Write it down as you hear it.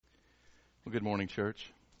Well, good morning,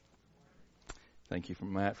 church. Thank you,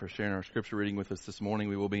 Matt, for sharing our scripture reading with us this morning.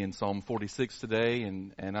 We will be in Psalm 46 today,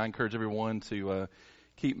 and I encourage everyone to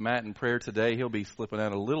keep Matt in prayer today. He'll be slipping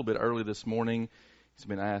out a little bit early this morning. He's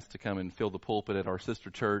been asked to come and fill the pulpit at our sister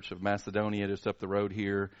church of Macedonia just up the road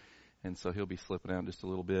here, and so he'll be slipping out just a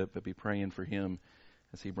little bit, but be praying for him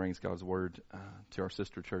as he brings God's word to our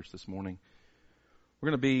sister church this morning. We're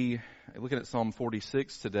going to be looking at Psalm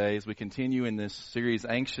 46 today as we continue in this series,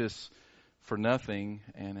 Anxious for Nothing.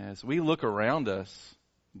 And as we look around us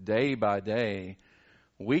day by day,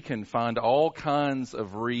 we can find all kinds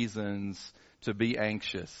of reasons to be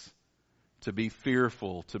anxious, to be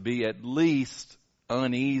fearful, to be at least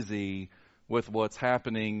uneasy with what's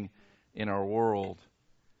happening in our world.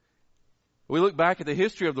 We look back at the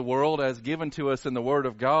history of the world as given to us in the Word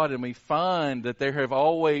of God, and we find that there have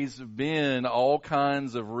always been all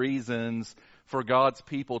kinds of reasons for God's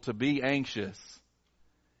people to be anxious.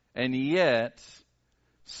 And yet,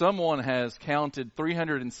 someone has counted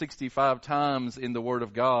 365 times in the Word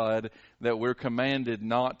of God that we're commanded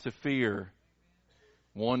not to fear.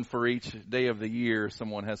 One for each day of the year,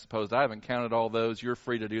 someone has supposed. I haven't counted all those. You're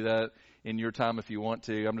free to do that in your time if you want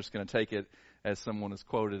to. I'm just going to take it as someone has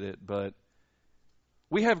quoted it. But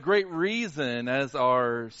we have great reason, as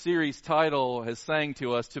our series title has sang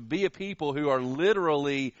to us, to be a people who are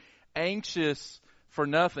literally anxious for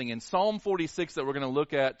nothing. And Psalm 46 that we're going to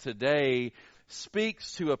look at today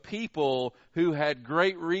speaks to a people who had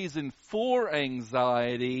great reason for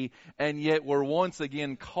anxiety, and yet were once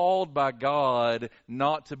again called by God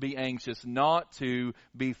not to be anxious, not to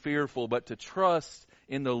be fearful, but to trust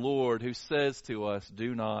in the Lord, who says to us,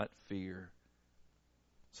 do not fear.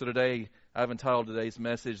 So today, I've entitled today's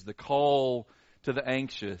message, The Call to the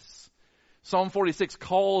Anxious. Psalm 46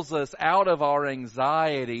 calls us out of our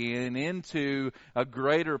anxiety and into a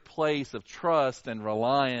greater place of trust and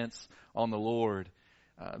reliance on the Lord.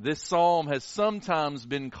 This psalm has sometimes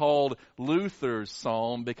been called Luther's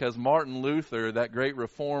psalm because Martin Luther, that great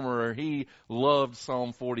reformer, he loved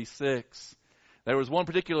Psalm 46. There was one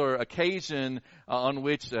particular occasion on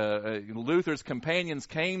which Luther's companions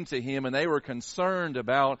came to him, and they were concerned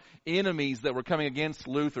about enemies that were coming against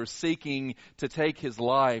Luther, seeking to take his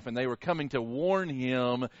life. And they were coming to warn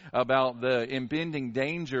him about the impending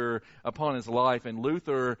danger upon his life. And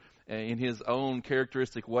Luther, in his own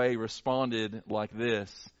characteristic way, responded like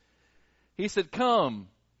this. He said, "Come,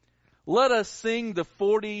 let us sing the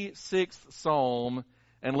 46th Psalm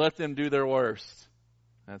and let them do their worst."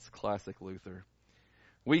 That's classic Luther.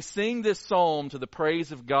 We sing this psalm to the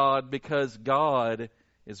praise of God because God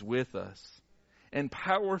is with us and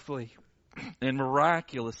powerfully and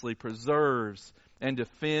miraculously preserves and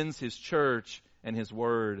defends His church and His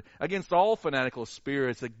word against all fanatical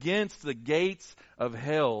spirits, against the gates of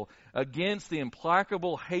hell, against the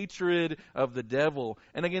implacable hatred of the devil,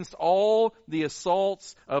 and against all the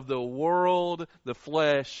assaults of the world, the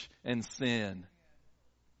flesh, and sin.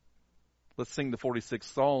 Let's sing the 46th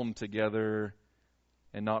Psalm together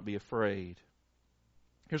and not be afraid.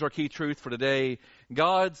 Here's our key truth for today.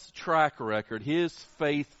 God's track record, His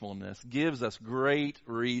faithfulness, gives us great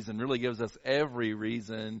reason, really gives us every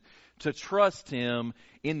reason to trust Him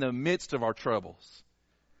in the midst of our troubles.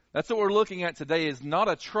 That's what we're looking at today, is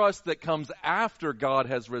not a trust that comes after God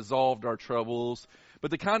has resolved our troubles, but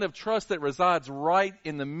the kind of trust that resides right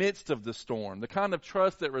in the midst of the storm, the kind of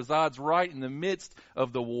trust that resides right in the midst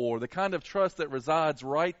of the war, the kind of trust that resides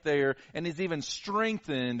right there and is even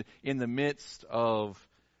strengthened in the midst of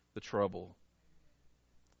the trouble.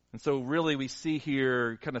 And so really we see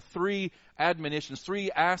here kind of three admonitions, three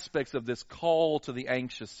aspects of this call to the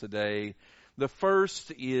anxious today. The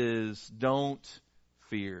first is don't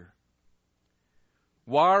fear.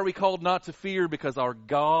 Why are we called not to fear? Because our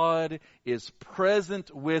God is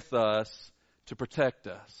present with us to protect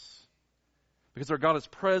us. Because our God is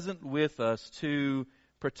present with us to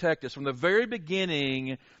protect us. From the very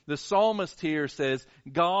beginning, the psalmist here says,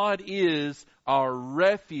 God is our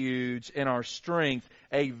refuge and our strength,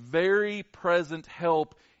 a very present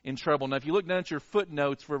help in trouble. Now, if you look down at your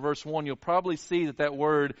footnotes for verse 1, you'll probably see that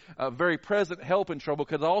word, very present help in trouble,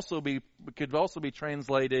 could also be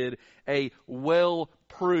translated a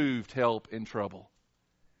well-proved help in trouble.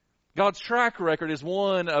 God's track record is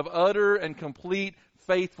one of utter and complete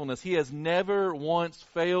faithfulness. He has never once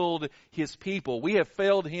failed His people. We have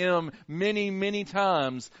failed Him many, many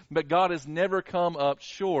times, but God has never come up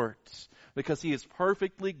short, because He is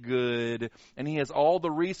perfectly good and He has all the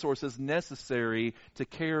resources necessary to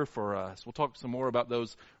care for us. We'll talk some more about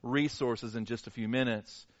those resources in just a few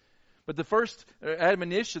minutes. But the first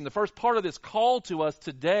admonition, the first part of this call to us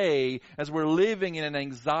today, as we're living in an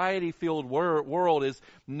anxiety-filled world, is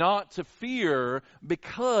not to fear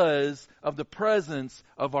because of the presence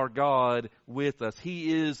of our God with us.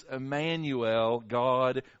 He is Emmanuel,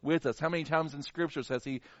 God with us. How many times in Scriptures has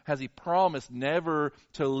He promised never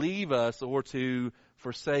to leave us or to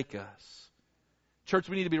forsake us? Church,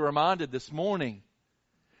 we need to be reminded this morning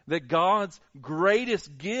that God's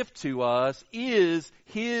greatest gift to us is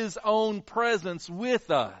His own presence with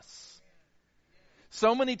us.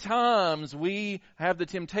 So many times we have the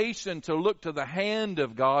temptation to look to the hand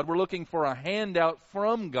of God. We're looking for a handout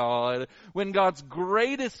from God when God's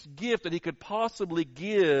greatest gift that He could possibly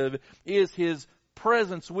give is His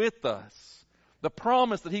presence with us. The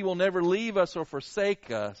promise that He will never leave us or forsake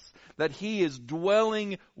us, that He is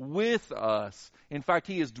dwelling with us. In fact,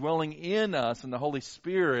 He is dwelling in us in the Holy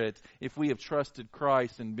Spirit if we have trusted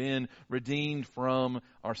Christ and been redeemed from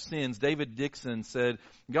our sins. David Dixon said,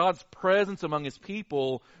 God's presence among His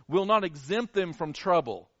people will not exempt them from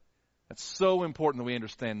trouble. That's so important that we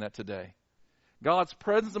understand that today. God's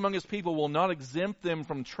presence among His people will not exempt them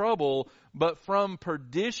from trouble, but from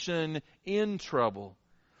perdition in trouble.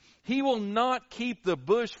 He will not keep the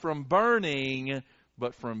bush from burning,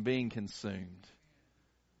 but from being consumed.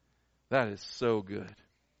 That is so good.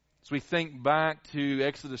 As we think back to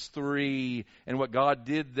Exodus 3 and what God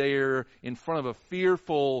did there in front of a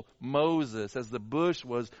fearful Moses as the bush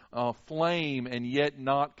was aflame and yet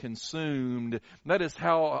not consumed, that is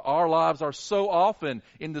how our lives are so often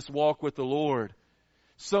in this walk with the Lord.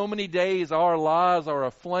 So many days our lives are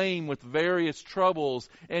aflame with various troubles,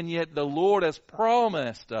 and yet the Lord has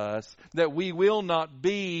promised us that we will not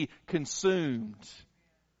be consumed.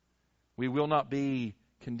 We will not be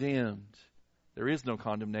condemned. There is no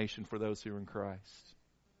condemnation for those who are in Christ.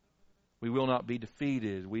 We will not be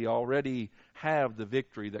defeated. We already have the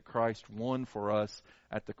victory that Christ won for us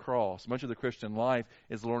at the cross. Much of the Christian life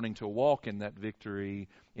is learning to walk in that victory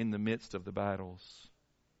in the midst of the battles.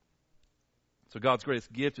 So God's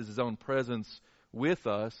greatest gift is His own presence with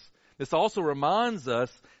us. This also reminds us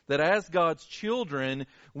that as God's children,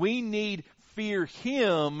 we need fear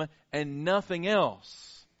Him and nothing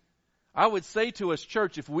else. I would say to us,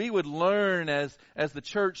 church, if we would learn as the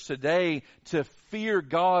church today to fear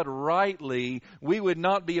God rightly, we would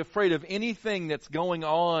not be afraid of anything that's going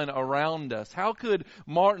on around us. How could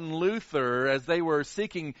Martin Luther, as they were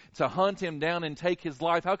seeking to hunt him down and take his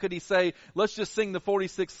life, how could he say, let's just sing the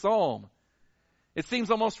 46th Psalm? It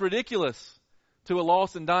seems almost ridiculous to a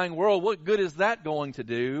lost and dying world. What good is that going to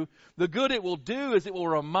do? The good it will do is it will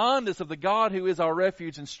remind us of the God who is our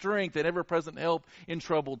refuge and strength and ever-present help in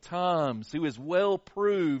troubled times, who is well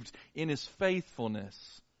proved in His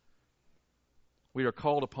faithfulness. We are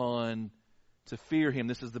called upon to fear Him.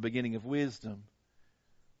 This is the beginning of wisdom.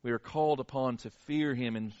 We are called upon to fear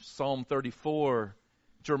Him in Psalm 34.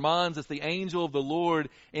 Which reminds us the angel of the Lord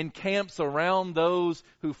encamps around those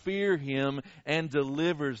who fear Him and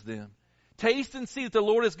delivers them. Taste and see that the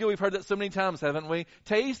Lord is good. We've heard that so many times, haven't we?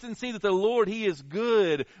 Taste and see that the Lord, He is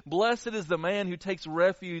good. Blessed is the man who takes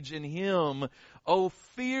refuge in Him. Oh,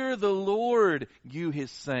 fear the Lord, you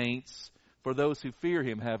His saints, for those who fear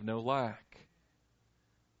Him have no lack.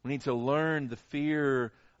 We need to learn the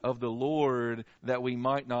fear of the Lord that we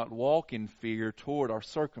might not walk in fear toward our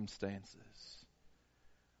circumstances,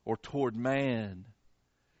 or toward man,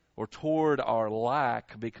 or toward our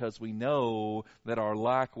lack, because we know that our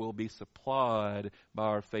lack will be supplied by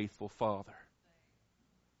our faithful Father.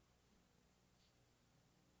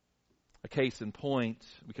 A case in point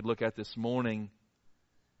we could look at this morning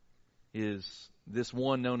is this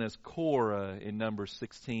one known as Korah in Numbers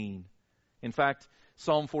 16. In fact,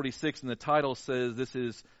 Psalm 46 in the title says this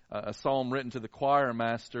is a psalm written to the choir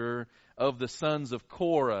master of the sons of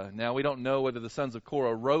Korah. Now, we don't know whether the sons of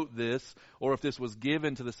Korah wrote this or if this was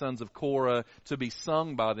given to the sons of Korah to be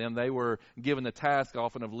sung by them. They were given the task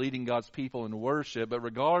often of leading God's people in worship, but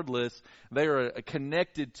regardless, they are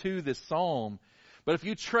connected to this psalm. But if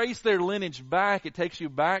you trace their lineage back, it takes you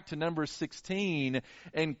back to Numbers 16,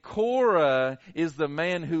 and Korah is the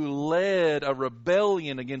man who led a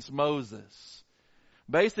rebellion against Moses.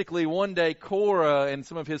 Basically, one day Korah and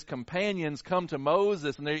some of his companions come to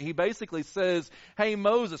Moses, and he basically says, hey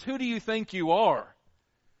Moses, who do you think you are?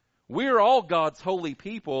 We're all God's holy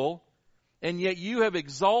people, and yet you have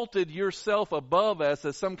exalted yourself above us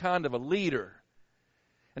as some kind of a leader.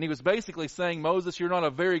 And he was basically saying, Moses, you're not a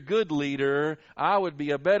very good leader. I would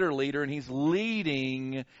be a better leader. And he's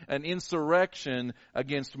leading an insurrection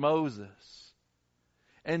against Moses.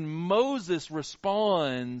 And Moses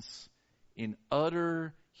responds in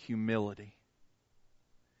utter humility.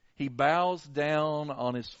 He bows down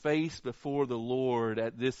on his face before the Lord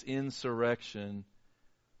at this insurrection.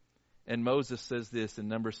 And Moses says this in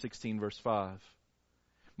Numbers 16, verse 5.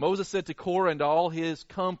 Moses said to Korah and to all his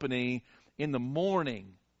company, in the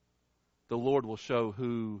morning the Lord will show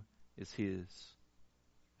who is his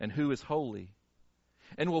and who is holy,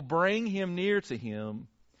 and will bring him near to him.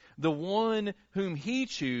 The one whom he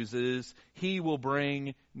chooses, he will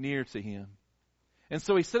bring near to him. And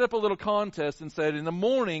so he set up a little contest and said, in the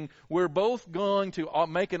morning, we're both going to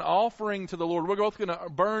make an offering to the Lord. We're both going to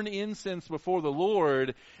burn incense before the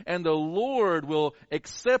Lord, and the Lord will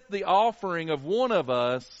accept the offering of one of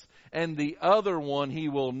us, and the other one he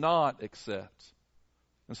will not accept.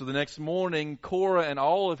 And so the next morning, Korah and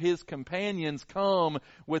all of his companions come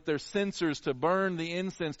with their censers to burn the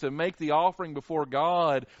incense, to make the offering before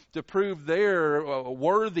God, to prove their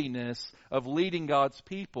worthiness of leading God's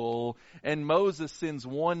people. And Moses sends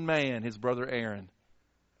one man, his brother Aaron,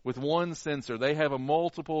 with one censer. They have a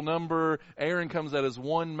multiple number. Aaron comes out as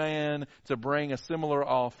one man to bring a similar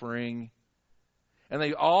offering. And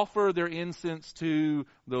they offer their incense to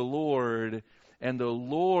the Lord. And the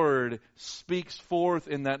Lord speaks forth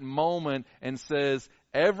in that moment and says,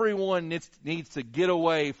 everyone needs to get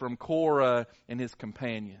away from Korah and his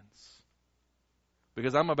companions,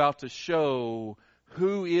 because I'm about to show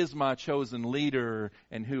who is my chosen leader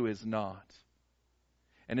and who is not.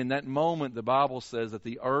 And in that moment, the Bible says that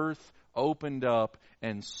the earth opened up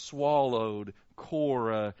and swallowed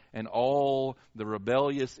Korah and all the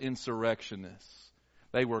rebellious insurrectionists.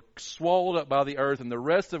 They were swallowed up by the earth, and the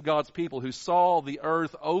rest of God's people who saw the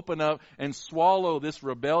earth open up and swallow this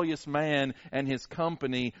rebellious man and his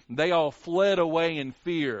company, they all fled away in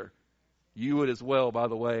fear. You would as well, by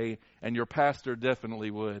the way, and your pastor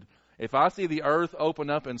definitely would. If I see the earth open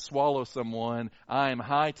up and swallow someone, I am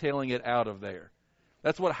hightailing it out of there.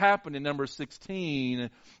 That's what happened in Numbers 16,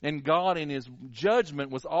 and God in his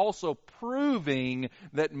judgment was also proving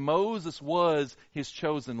that Moses was his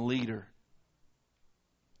chosen leader.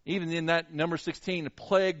 Even in that number 16, a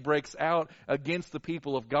plague breaks out against the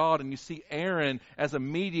people of God, and you see Aaron as a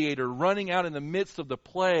mediator running out in the midst of the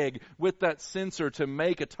plague with that censer to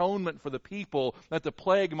make atonement for the people, that the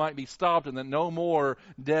plague might be stopped and that no more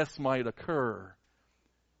deaths might occur.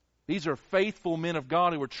 These are faithful men of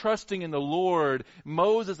God who are trusting in the Lord.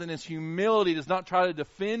 Moses in his humility does not try to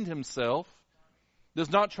defend himself, does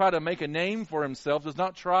not try to make a name for himself, does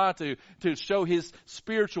not try to show his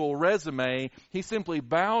spiritual resume. He simply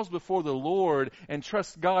bows before the Lord and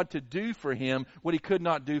trusts God to do for him what he could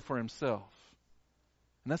not do for himself.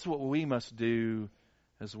 And that's what we must do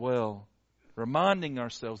as well, reminding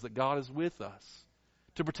ourselves that God is with us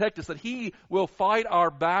to protect us, that he will fight our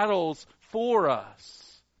battles for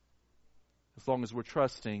us as long as we're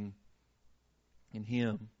trusting in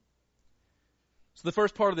him. So the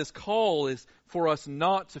first part of this call is for us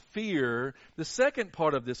not to fear. The second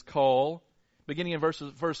part of this call, beginning in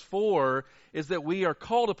verse 4, is that we are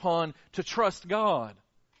called upon to trust God.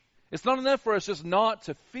 It's not enough for us just not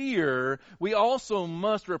to fear. We also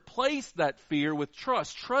must replace that fear with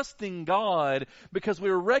trust, trusting God, because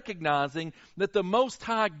we're recognizing that the Most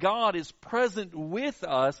High God is present with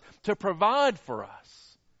us to provide for us.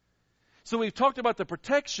 So we've talked about the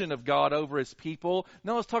protection of God over his people.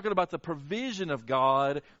 Now let's talk about the provision of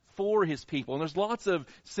God for his people. And there's lots of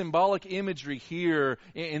symbolic imagery here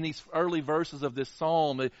in these early verses of this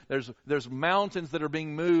psalm. There's mountains that are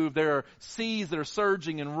being moved. There are seas that are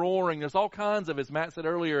surging and roaring. There's all kinds of, as Matt said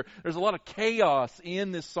earlier, there's a lot of chaos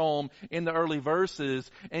in this psalm in the early verses.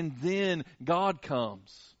 And then God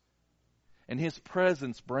comes. And his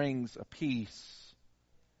presence brings a peace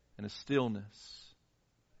and a stillness.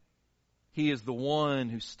 He is the one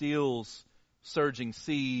who stills surging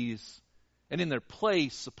seas and in their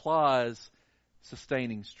place supplies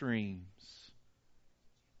sustaining streams.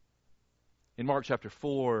 In Mark chapter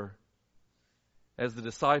 4, as the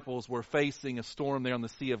disciples were facing a storm there on the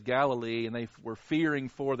Sea of Galilee and they were fearing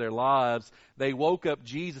for their lives, they woke up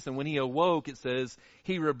Jesus, and when he awoke, it says,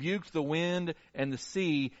 he rebuked the wind and the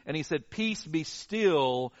sea, and he said, "Peace, be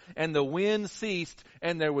still." And the wind ceased,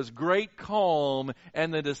 and there was great calm,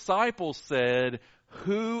 and the disciples said,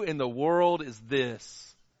 "Who in the world is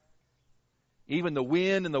this? Even the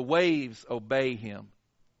wind and the waves obey him."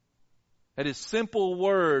 At his simple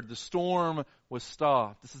word, the storm was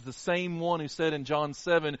stopped. This is the same one who said in John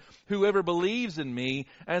 7, "Whoever believes in me,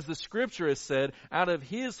 as the scripture has said, out of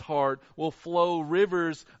his heart will flow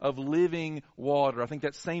rivers of living water." I think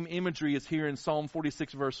that same imagery is here in Psalm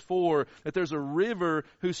 46 verse 4, that there's a river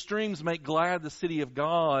whose streams make glad the city of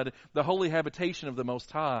God, the holy habitation of the Most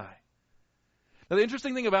High. Now, the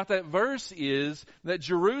interesting thing about that verse is that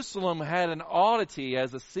Jerusalem had an oddity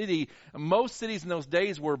as a city. Most cities in those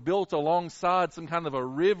days were built alongside some kind of a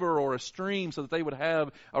river or a stream so that they would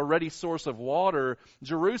have a ready source of water.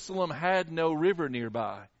 Jerusalem had no river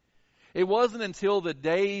nearby. It wasn't until the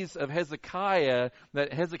days of Hezekiah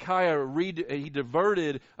that Hezekiah he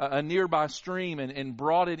diverted a nearby stream and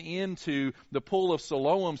brought it into the pool of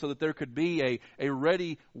Siloam so that there could be a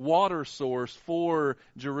ready water source for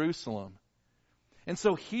Jerusalem. And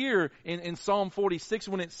so here in Psalm 46,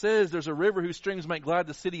 when it says there's a river whose streams make glad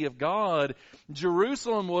the city of God,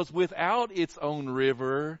 Jerusalem was without its own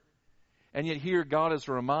river, and yet here God is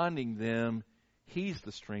reminding them He's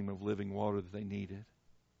the stream of living water that they needed.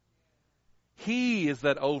 He is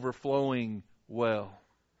that overflowing well.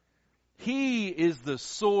 He is the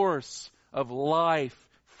source of life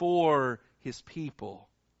for His people.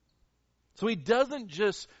 So He doesn't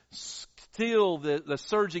just still the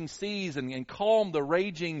surging seas and calm the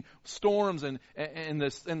raging storms and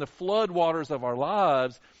the flood waters of our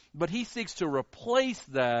lives, but He seeks to replace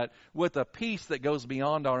that with a peace that goes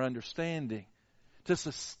beyond our understanding, to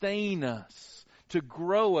sustain us, to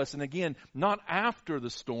grow us. And again, not after the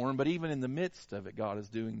storm, but even in the midst of it, God is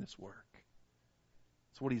doing this work.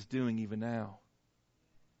 It's what He's doing even now.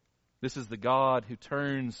 This is the God who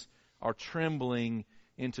turns our trembling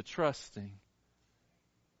into trusting.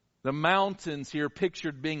 The mountains here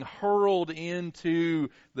pictured being hurled into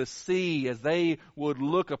the sea as they would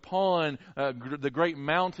look upon the great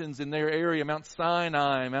mountains in their area, Mount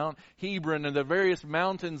Sinai, Mount Hebron, and the various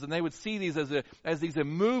mountains, and they would see these as these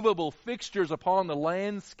immovable fixtures upon the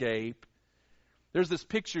landscape. There's this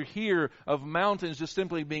picture here of mountains just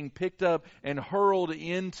simply being picked up and hurled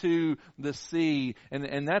into the sea,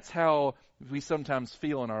 and that's how we sometimes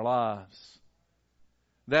feel in our lives.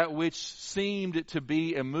 That which seemed to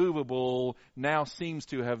be immovable now seems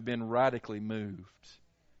to have been radically moved.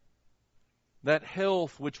 That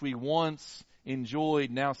health which we once enjoyed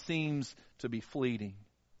now seems to be fleeting.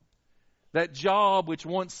 That job which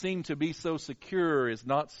once seemed to be so secure is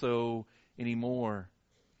not so anymore.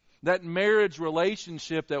 That marriage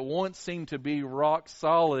relationship that once seemed to be rock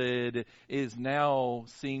solid is now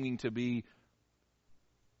seeming to be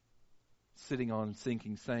sitting on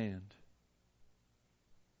sinking sand.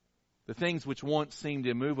 The things which once seemed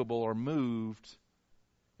immovable are moved,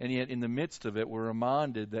 and yet in the midst of it we're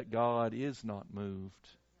reminded that God is not moved.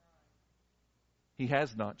 He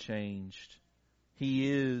has not changed.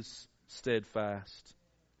 He is steadfast.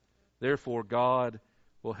 Therefore, God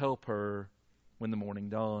will help her when the morning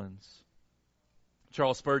dawns.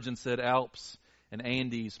 Charles Spurgeon said, "Alps and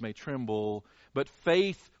Andes may tremble, but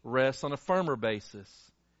faith rests on a firmer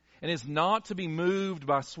basis and is not to be moved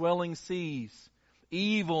by swelling seas.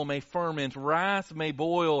 Evil may ferment, wrath may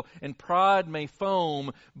boil, and pride may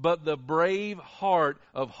foam, but the brave heart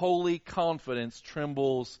of holy confidence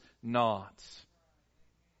trembles not."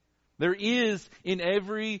 There is, in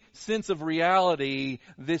every sense of reality,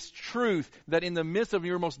 this truth that in the midst of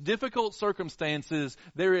your most difficult circumstances,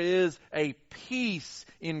 there is a peace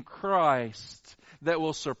in Christ that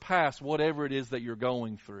will surpass whatever it is that you're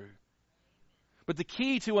going through. But the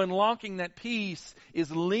key to unlocking that peace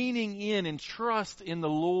is leaning in and trust in the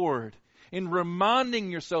Lord, in reminding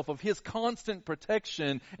yourself of His constant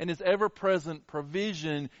protection and His ever-present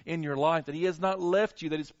provision in your life, that He has not left you,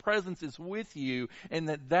 that His presence is with you, and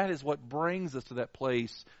that is what brings us to that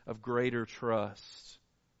place of greater trust.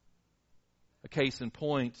 A case in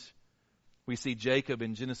point, we see Jacob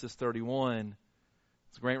in Genesis 31.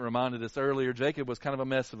 As Grant reminded us earlier, Jacob was kind of a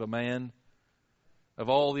mess of a man. Of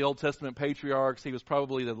all the Old Testament patriarchs, he was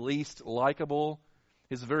probably the least likable.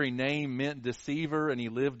 His very name meant deceiver, and he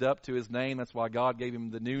lived up to his name. That's why God gave him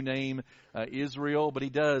the new name, Israel. But he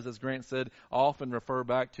does, as Grant said, often refer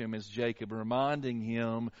back to him as Jacob, reminding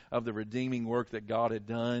him of the redeeming work that God had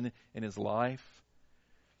done in his life.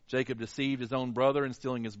 Jacob deceived his own brother in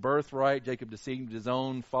stealing his birthright. Jacob deceived his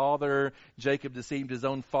own father. Jacob deceived his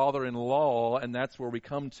own father-in-law, and that's where we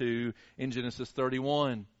come to in Genesis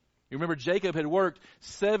 31. You remember Jacob had worked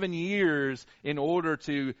 7 years in order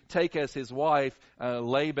to take as his wife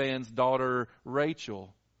Laban's daughter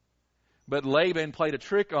Rachel. But Laban played a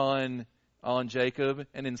trick on Jacob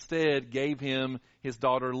and instead gave him his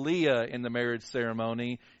daughter Leah in the marriage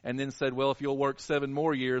ceremony and then said, well, if you'll work 7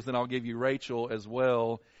 more years, then I'll give you Rachel as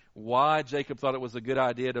well. Why Jacob thought it was a good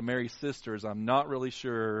idea to marry sisters, I'm not really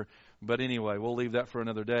sure. But anyway, we'll leave that for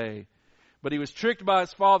another day. But he was tricked by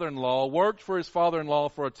his father-in-law, worked for his father-in-law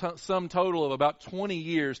for a sum total of about 20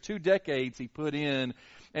 years, 2 decades he put in.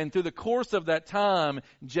 And through the course of that time,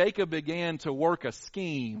 Jacob began to work a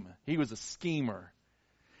scheme. He was a schemer.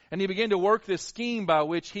 And he began to work this scheme by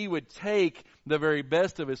which he would take the very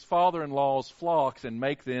best of his father-in-law's flocks and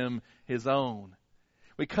make them his own.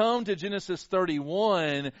 We come to Genesis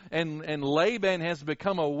 31, and Laban has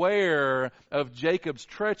become aware of Jacob's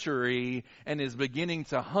treachery and is beginning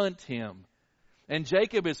to hunt him. And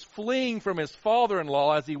Jacob is fleeing from his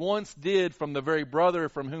father-in-law as he once did from the very brother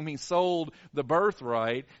from whom he sold the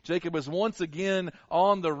birthright. Jacob is once again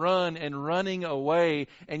on the run and running away.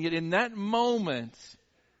 And yet in that moment,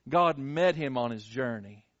 God met him on his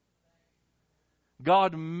journey.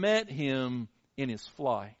 God met him in his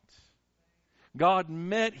flight. God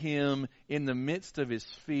met him in the midst of his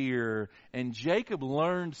fear. And Jacob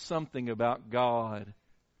learned something about God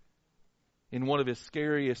in one of his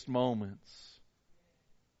scariest moments.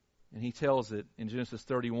 And he tells it in Genesis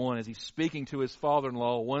 31 as he's speaking to his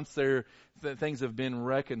father-in-law. Once things have been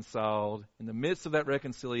reconciled, in the midst of that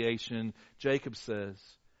reconciliation, Jacob says,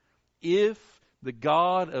 "If the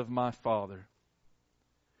God of my father,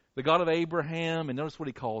 the God of Abraham," and notice what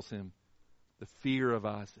he calls him, the fear of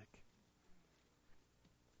Isaac,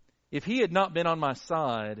 "if he had not been on my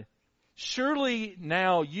side, surely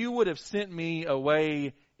now you would have sent me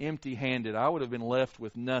away empty-handed." I would have been left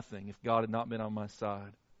with nothing if God had not been on my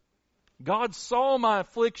side. "God saw my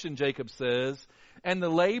affliction," Jacob says, "and the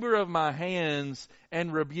labor of my hands,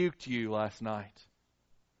 and rebuked you last night."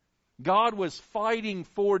 God was fighting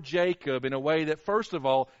for Jacob in a way that, first of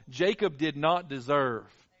all, Jacob did not deserve.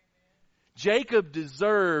 Jacob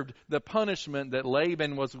deserved the punishment that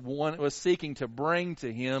Laban was seeking to bring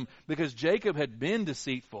to him because Jacob had been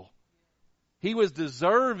deceitful. He was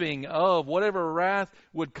deserving of whatever wrath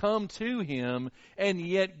would come to him, and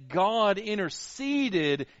yet God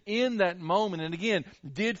interceded in that moment and again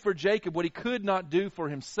did for Jacob what he could not do for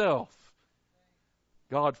himself.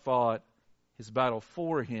 God fought his battle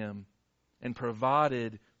for him and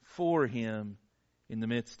provided for him in the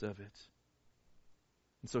midst of it.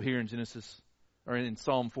 And so here in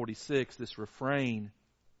Psalm 46, this refrain,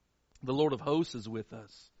 "The Lord of hosts is with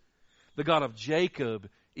us. The God of Jacob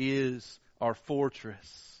is our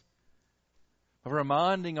fortress." Of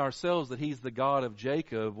reminding ourselves that He's the God of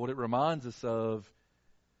Jacob, what it reminds us of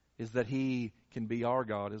is that He can be our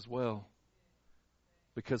God as well.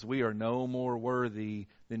 Because we are no more worthy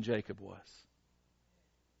than Jacob was.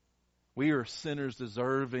 We are sinners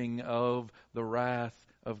deserving of the wrath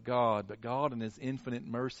of God. But God in His infinite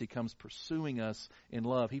mercy comes pursuing us in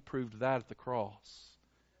love. He proved that at the cross.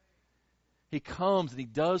 He comes and He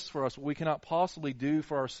does for us what we cannot possibly do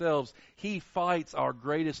for ourselves. He fights our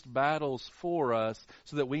greatest battles for us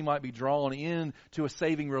so that we might be drawn into a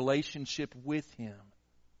saving relationship with Him.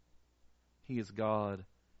 He is God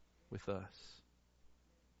with us.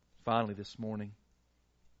 Finally this morning,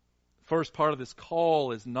 the first part of this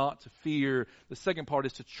call is not to fear. The second part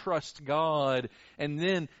is to trust God. And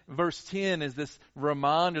then verse 10 is this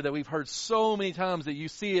reminder that we've heard so many times that you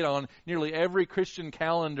see it on nearly every Christian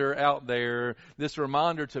calendar out there. This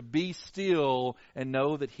reminder to be still and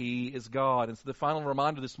know that He is God. And so the final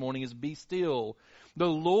reminder this morning is be still. The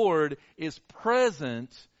Lord is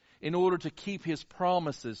present in order to keep His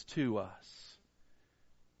promises to us.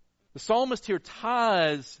 The psalmist here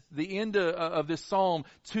ties the end of this psalm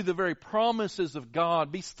to the very promises of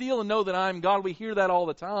God. Be still and know that I am God. We hear that all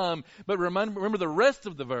the time. But remember the rest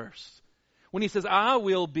of the verse. When he says, "I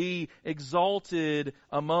will be exalted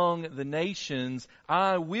among the nations.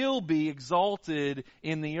 I will be exalted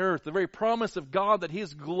in the earth." The very promise of God that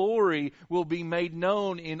His glory will be made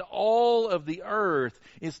known in all of the earth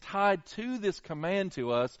is tied to this command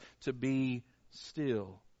to us to be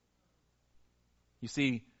still. You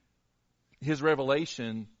see, His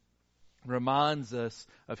revelation reminds us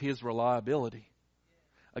of His reliability.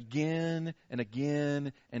 Again and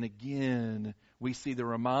again and again, we see the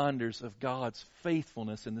reminders of God's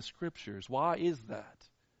faithfulness in the Scriptures. Why is that?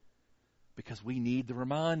 Because we need the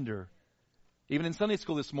reminder. Even in Sunday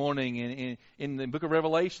school this morning, in the book of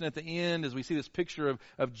Revelation at the end, as we see this picture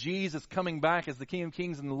of Jesus coming back as the King of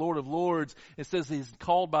Kings and the Lord of Lords, it says He's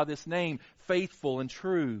called by this name, faithful and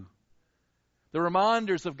true. The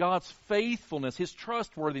reminders of God's faithfulness, His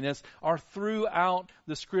trustworthiness, are throughout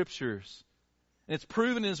the Scriptures. And it's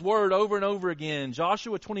proven in His Word over and over again.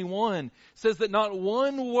 Joshua 21 says that not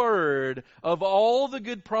one word of all the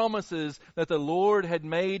good promises that the Lord had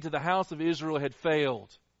made to the house of Israel had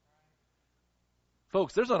failed.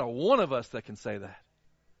 Folks, there's not a one of us that can say that.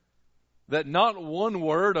 That not one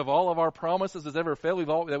word of all of our promises has ever failed.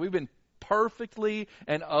 We've been perfectly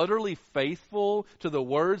and utterly faithful to the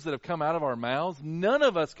words that have come out of our mouths? None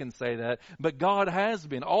of us can say that, but God has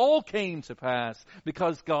been. All came to pass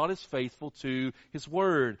because God is faithful to His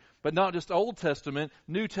Word. But not just Old Testament,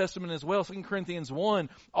 New Testament as well. 2 Corinthians 1,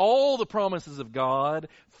 all the promises of God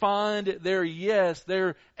find their yes,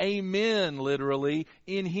 their amen, literally,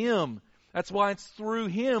 in Him. That's why it's through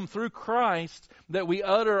Him, through Christ, that we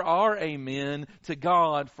utter our amen to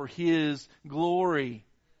God for His glory.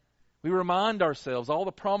 We remind ourselves all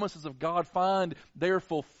the promises of God find their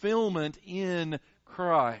fulfillment in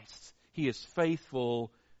Christ. He is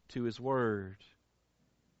faithful to His Word.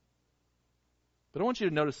 But I want you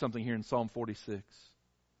to notice something here in Psalm 46.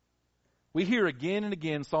 We hear again and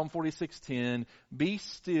again, Psalm 46:10, "Be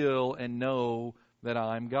still and know that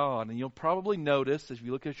I am God." And you'll probably notice, as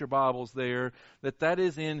you look at your Bibles there, that that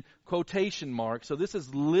is in quotation marks. So this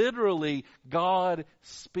is literally God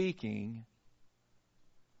speaking.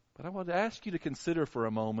 But I want to ask you to consider for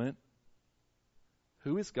a moment,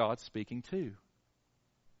 who is God speaking to?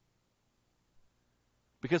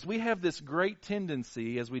 Because we have this great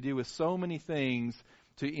tendency, as we do with so many things,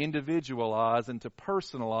 to individualize and to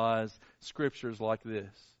personalize scriptures like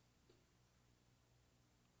this.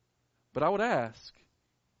 But I would ask,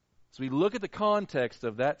 as we look at the context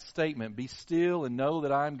of that statement, "Be still and know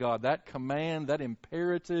that I am God," that command, that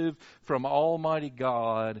imperative from Almighty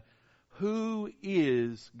God, who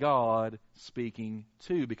is God speaking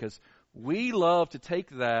to? Because we love to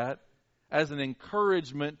take that as an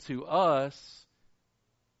encouragement to us.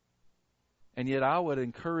 And yet I would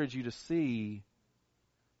encourage you to see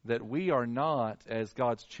that we are not, as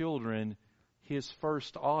God's children, His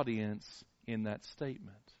first audience in that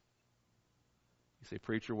statement. You say,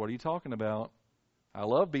 "Preacher, what are you talking about? I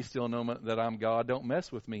love be still and know that I'm God. Don't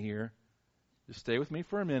mess with me here. Just stay with me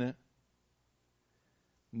for a minute."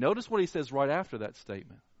 Notice what He says right after that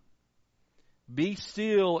statement. "Be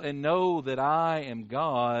still and know that I am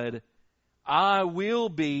God. I will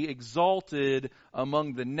be exalted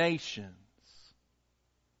among the nations."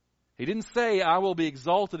 He didn't say, "I will be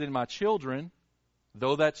exalted in my children,"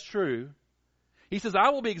 though that's true. He says, "I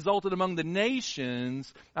will be exalted among the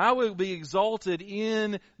nations. I will be exalted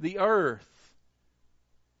in the earth."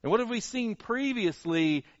 And what have we seen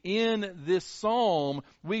previously in this psalm?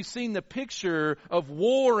 We've seen the picture of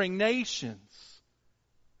warring nations.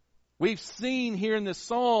 We've seen here in this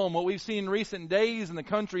psalm what we've seen in recent days in the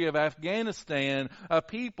country of Afghanistan, a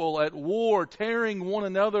people at war tearing one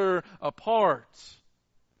another apart.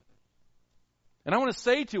 And I want to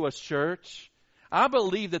say to us, church, I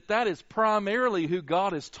believe that that is primarily who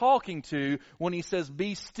God is talking to when He says,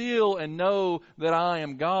 "Be still and know that I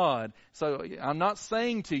am God." So I'm not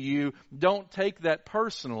saying to you, don't take that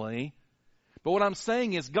personally. But what I'm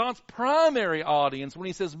saying is God's primary audience when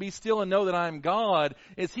He says, "Be still and know that I am God,"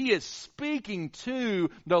 is He is speaking to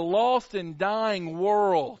the lost and dying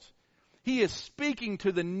world. He is speaking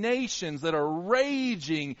to the nations that are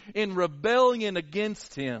raging in rebellion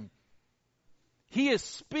against Him. He is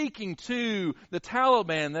speaking to the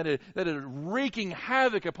Taliban that are wreaking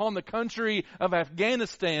havoc upon the country of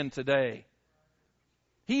Afghanistan today.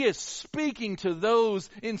 He is speaking to those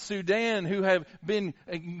in Sudan who have been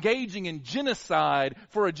engaging in genocide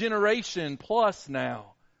for a generation plus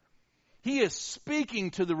now. He is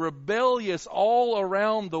speaking to the rebellious all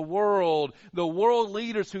around the world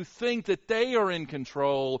leaders who think that they are in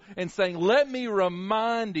control, and saying, "Let me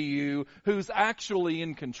remind you who's actually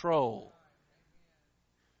in control."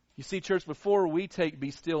 You see, church, before we take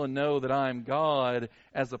 "Be still and know that I am God"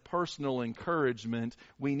 as a personal encouragement,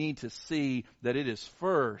 we need to see that it is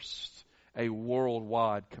first a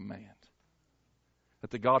worldwide command.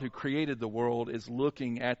 That the God who created the world is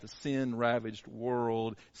looking at the sin-ravaged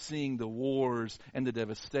world, seeing the wars and the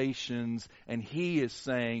devastations, and He is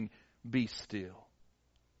saying, "Be still.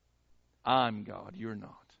 I'm God, you're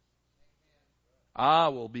not. I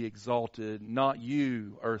will be exalted, not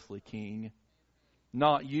you, earthly king.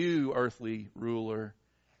 Not you, earthly ruler.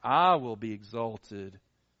 I will be exalted,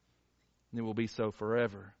 and it will be so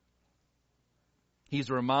forever." He's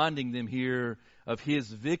reminding them here of His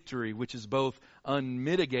victory, which is both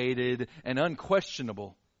unmitigated and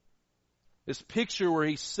unquestionable. This picture where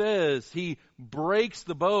He says He breaks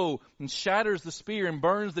the bow and shatters the spear and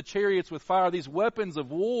burns the chariots with fire. These weapons of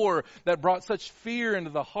war that brought such fear into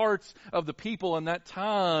the hearts of the people in that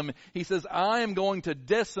time. He says, "I am going to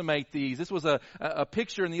decimate these." This was a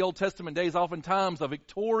picture in the Old Testament days. Oftentimes a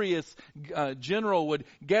victorious general would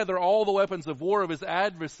gather all the weapons of war of his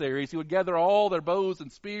adversaries. He would gather all their bows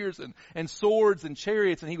and spears and swords and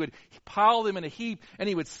chariots, and he would pile them in a heap, and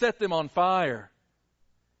he would set them on fire.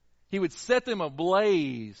 He would set them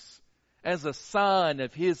ablaze. as a sign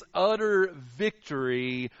of His utter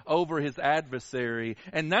victory over His adversary.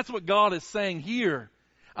 And that's what God is saying here.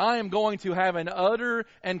 I am going to have an utter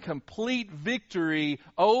and complete victory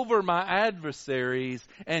over my adversaries,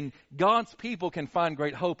 and God's people can find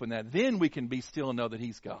great hope in that. Then we can be still and know that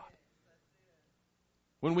He's God.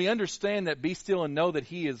 When we understand that be still and know that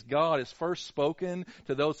He is God is first spoken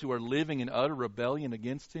to those who are living in utter rebellion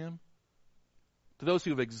against Him, to those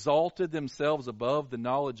who have exalted themselves above the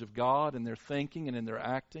knowledge of God in their thinking and in their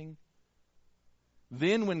acting,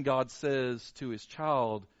 then when God says to His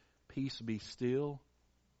child, peace be still,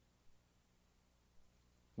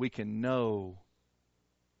 we can know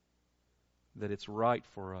that it's right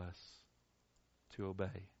for us to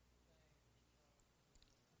obey.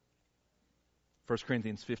 1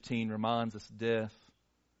 Corinthians 15 reminds us death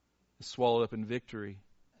is swallowed up in victory.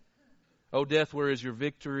 O death, where is your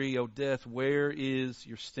victory? O death, where is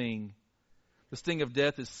your sting? The sting of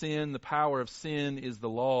death is sin. The power of sin is the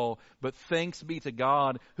law. But thanks be to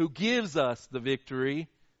God who gives us the victory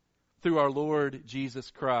through our Lord Jesus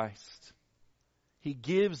Christ. He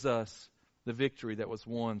gives us the victory that was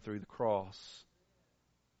won through the cross.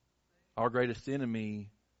 Our greatest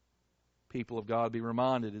enemy, people of God, be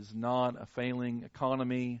reminded, is not a failing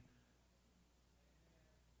economy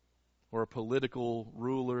or a political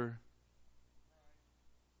ruler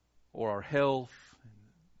or our health and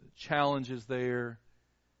the challenges there.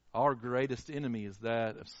 Our greatest enemy is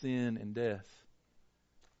that of sin and death.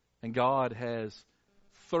 And God has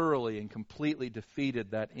thoroughly and completely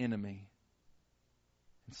defeated that enemy.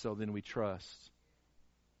 And so then we trust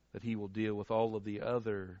that He will deal with all of the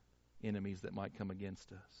other enemies that might come against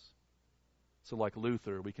us. So like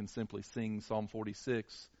Luther, we can simply sing Psalm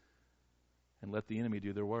 46 and let the enemy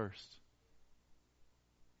do their worst.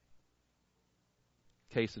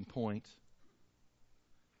 Case in point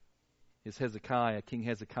is Hezekiah, King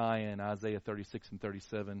Hezekiah in Isaiah 36 and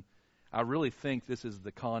 37. I really think this is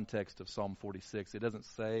the context of Psalm 46. It doesn't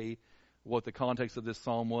say what the context of this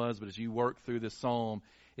psalm was, but as you work through this psalm,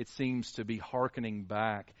 it seems to be hearkening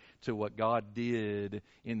back to what God did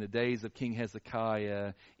in the days of King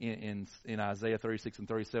Hezekiah in Isaiah 36 and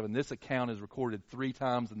 37. This account is recorded 3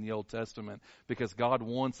 times in the Old Testament because God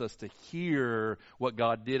wants us to hear what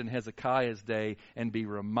God did in Hezekiah's day and be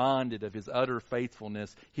reminded of His utter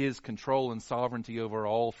faithfulness, His control and sovereignty over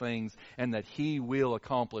all things, and that He will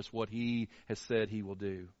accomplish what He has said He will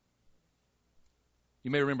do. You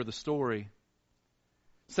may remember the story.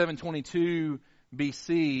 722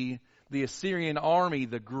 BC, the Assyrian army,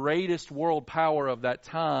 the greatest world power of that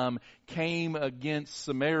time, came against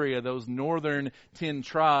Samaria, those northern 10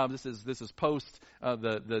 tribes. This is post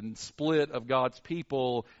the split of God's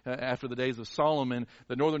people after the days of Solomon.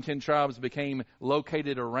 The northern 10 tribes became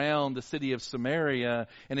located around the city of Samaria.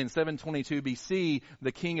 And in 722 BC,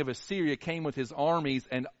 the king of Assyria came with his armies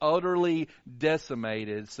and utterly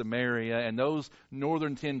decimated Samaria. And those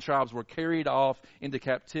northern 10 tribes were carried off into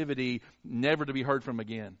captivity, never to be heard from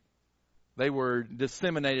again. They were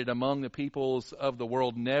disseminated among the peoples of the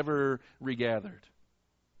world, never regathered.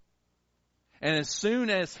 And as soon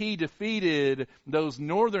as he defeated those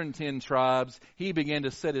northern 10 tribes, he began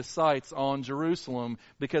to set his sights on Jerusalem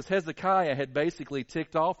because Hezekiah had basically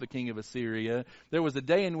ticked off the king of Assyria. There was a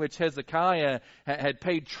day in which Hezekiah had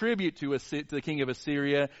paid tribute to the king of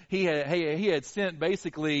Assyria. He had sent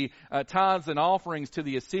basically tithes and offerings to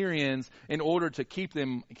the Assyrians in order to keep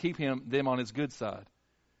them on his good side,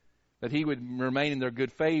 that he would remain in their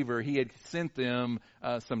good favor. He had sent them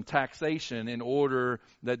some taxation in order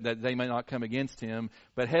that they may not come against him.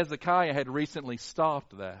 But Hezekiah had recently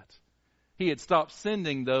stopped that. He had stopped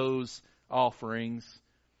sending those offerings.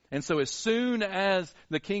 And so as soon as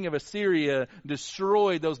the king of Assyria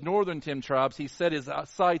destroyed those northern 10 tribes, he set his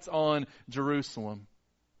sights on Jerusalem.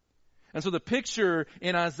 And so the picture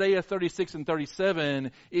in Isaiah 36 and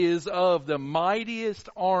 37 is of the mightiest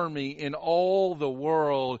army in all the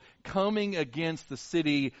world coming against the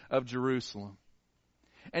city of Jerusalem.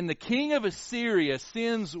 And the king of Assyria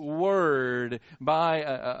sends word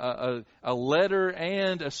by a letter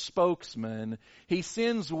and a spokesman. He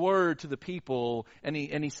sends word to the people and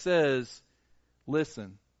he says,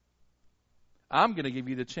 listen, I'm going to give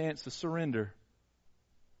you the chance to surrender.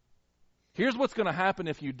 Here's what's going to happen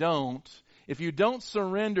if you don't. If you don't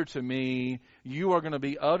surrender to me, you are going to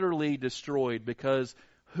be utterly destroyed, because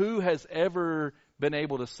who has ever been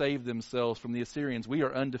able to save themselves from the Assyrians? We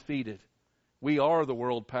are undefeated. We are the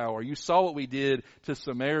world power. You saw what we did to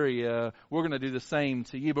Samaria. We're going to do the same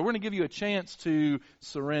to you. But we're going to give you a chance to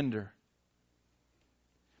surrender.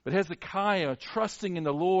 But Hezekiah, trusting in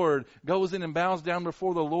the Lord, goes in and bows down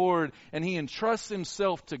before the Lord, and he entrusts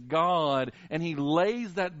himself to God, and he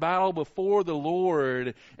lays that battle before the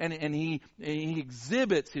Lord, and he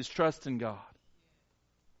exhibits his trust in God.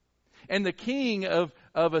 And the king of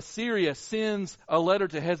Assyria sends a letter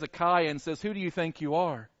to Hezekiah and says, "Who do you think you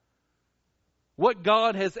are? What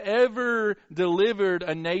God has ever delivered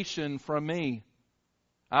a nation from me?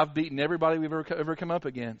 I've beaten everybody we've ever come up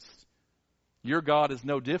against. Your God is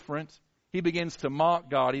no different." He begins to mock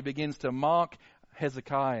God. He begins to mock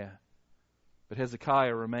Hezekiah. But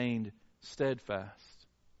Hezekiah remained steadfast.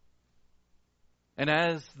 And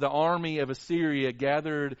as the army of Assyria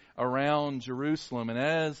gathered around Jerusalem, and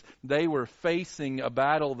as they were facing a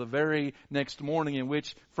battle the very next morning in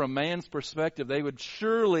which, from man's perspective, they would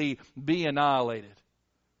surely be annihilated,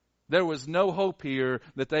 there was no hope here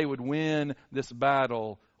that they would win this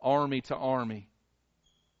battle, army to army.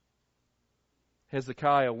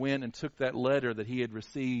 Hezekiah went and took that letter that he had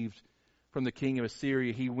received from the king of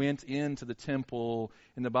Assyria. He went into the temple,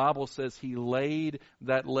 and the Bible says he laid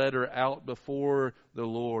that letter out before the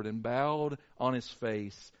Lord and bowed on his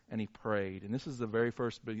face, and he prayed. And this is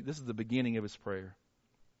the beginning of his prayer.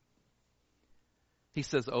 He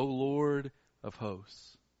says, "O Lord of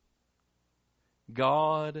hosts,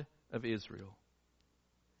 God of Israel,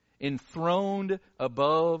 enthroned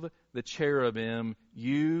above the cherubim,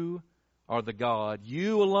 you are the God,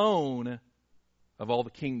 you alone, of all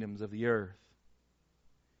the kingdoms of the earth.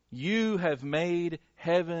 You have made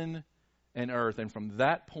heaven and earth." And from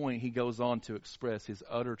that point, he goes on to express his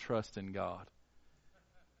utter trust in God.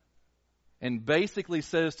 And basically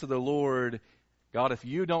says to the Lord, "God, if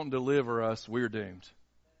you don't deliver us, we're doomed.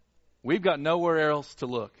 We've got nowhere else to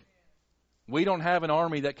look. We don't have an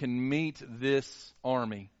army that can meet this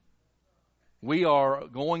army. We are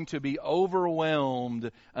going to be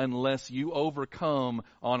overwhelmed unless you overcome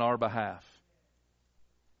on our behalf."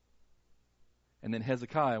 And then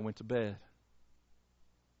Hezekiah went to bed,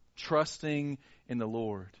 trusting in the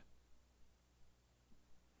Lord.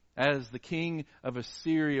 As the king of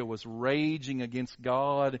Assyria was raging against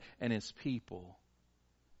God and his people,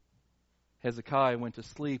 Hezekiah went to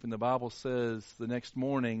sleep, and the Bible says the next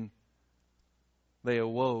morning they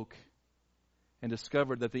awoke and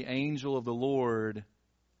discovered that the angel of the Lord,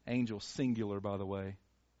 angel singular by the way,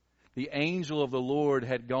 the angel of the Lord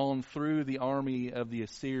had gone through the army of the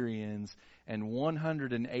Assyrians, and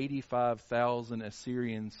 185,000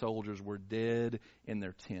 Assyrian soldiers were dead in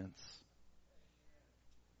their tents.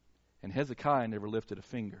 And Hezekiah never lifted a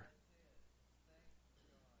finger.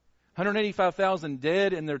 185,000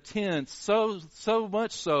 dead in their tents, so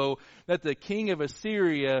much so that the king of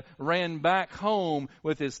Assyria ran back home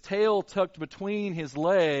with his tail tucked between his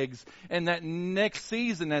legs. And that next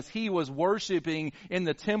season, as he was worshiping in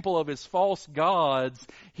the temple of his false gods,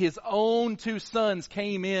 his own two sons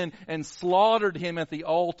came in and slaughtered him at the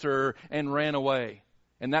altar and ran away.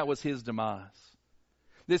 And that was his demise.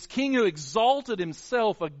 This king who exalted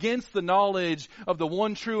himself against the knowledge of the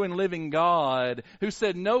one true and living God, who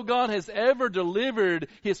said, "No God has ever delivered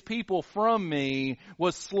his people from me,"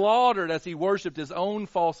 was slaughtered as he worshiped his own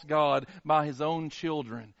false god by his own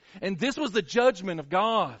children. And this was the judgment of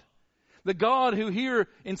God. The God who here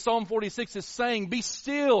in Psalm 46 is saying, "Be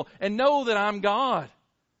still and know that I'm God.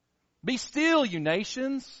 Be still, you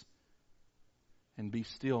nations, and be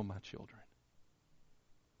still, my children."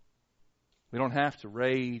 We don't have to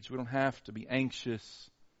rage. We don't have to be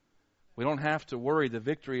anxious. We don't have to worry. The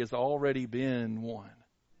victory has already been won.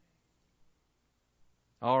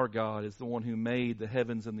 Our God is the one who made the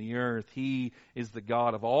heavens and the earth. He is the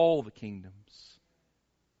God of all the kingdoms,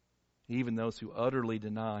 even those who utterly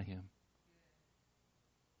deny Him.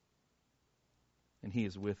 And He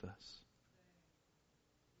is with us.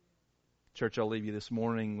 Church, I'll leave you this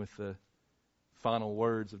morning with the final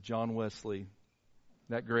words of John Wesley.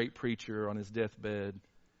 That great preacher on his deathbed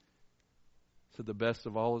said, "The best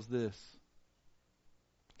of all is this: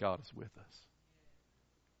 God is with us."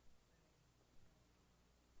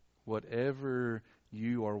 Whatever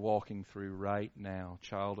you are walking through right now,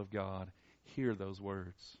 child of God, hear those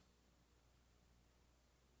words.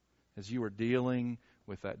 As you are dealing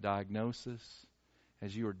with that diagnosis,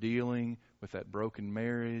 as you are dealing with that broken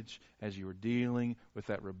marriage, as you are dealing with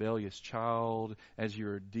that rebellious child, as you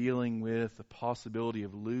are dealing with the possibility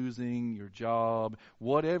of losing your job,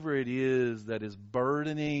 whatever it is that is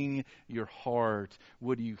burdening your heart,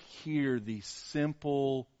 would you hear these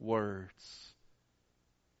simple words?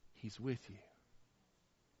 He's with you.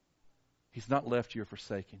 He's not left you or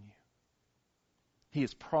forsaken you. He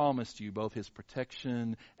has promised you both His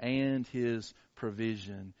protection and His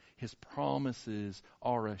provision. His promises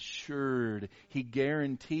are assured. He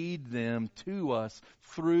guaranteed them to us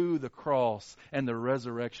through the cross and the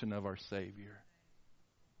resurrection of our Savior.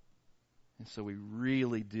 And so we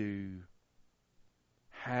really do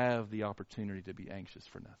have the opportunity to be anxious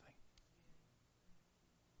for nothing.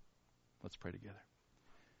 Let's pray together.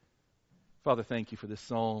 Father, thank you for this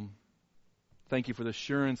psalm. Thank you for the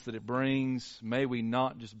assurance that it brings. May we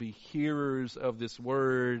not just be hearers of this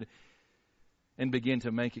word and begin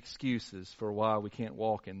to make excuses for why we can't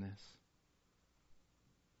walk in this.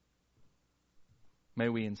 May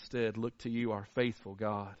we instead look to you, our faithful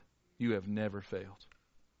God. You have never failed.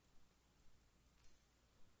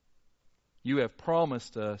 You have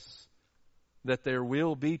promised us that there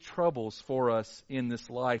will be troubles for us in this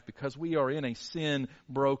life because we are in a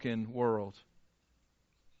sin-broken world.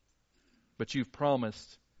 But you've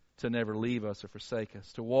promised to never leave us or forsake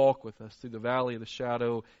us, to walk with us through the valley of the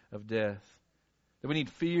shadow of death. That we need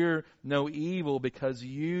fear no evil because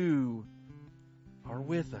you are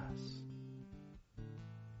with us.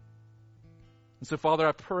 And so, Father,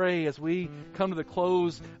 I pray as we come to the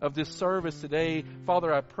close of this service today,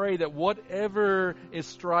 Father, I pray that whatever is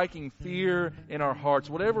striking fear in our hearts,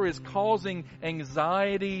 whatever is causing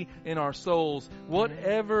anxiety in our souls,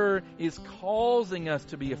 whatever is causing us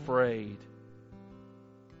to be afraid,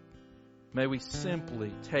 may we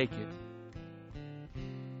simply take it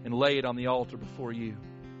and lay it on the altar before you,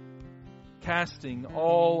 casting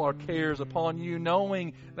all our cares upon you,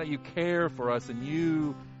 knowing that you care for us and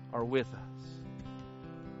you are with us.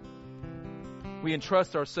 We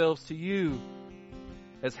entrust ourselves to you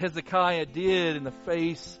as Hezekiah did in the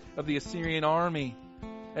face of the Assyrian army,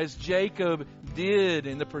 as Jacob did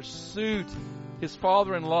in the pursuit his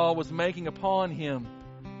father-in-law was making upon him,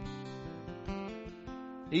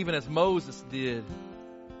 even as Moses did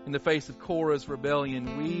in the face of Korah's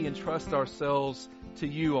rebellion. We entrust ourselves to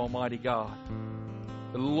you, Almighty God.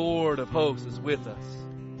 The Lord of hosts is with us.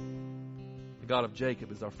 The God of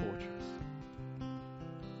Jacob is our fortress.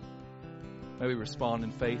 May we respond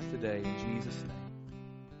in faith today in Jesus' name.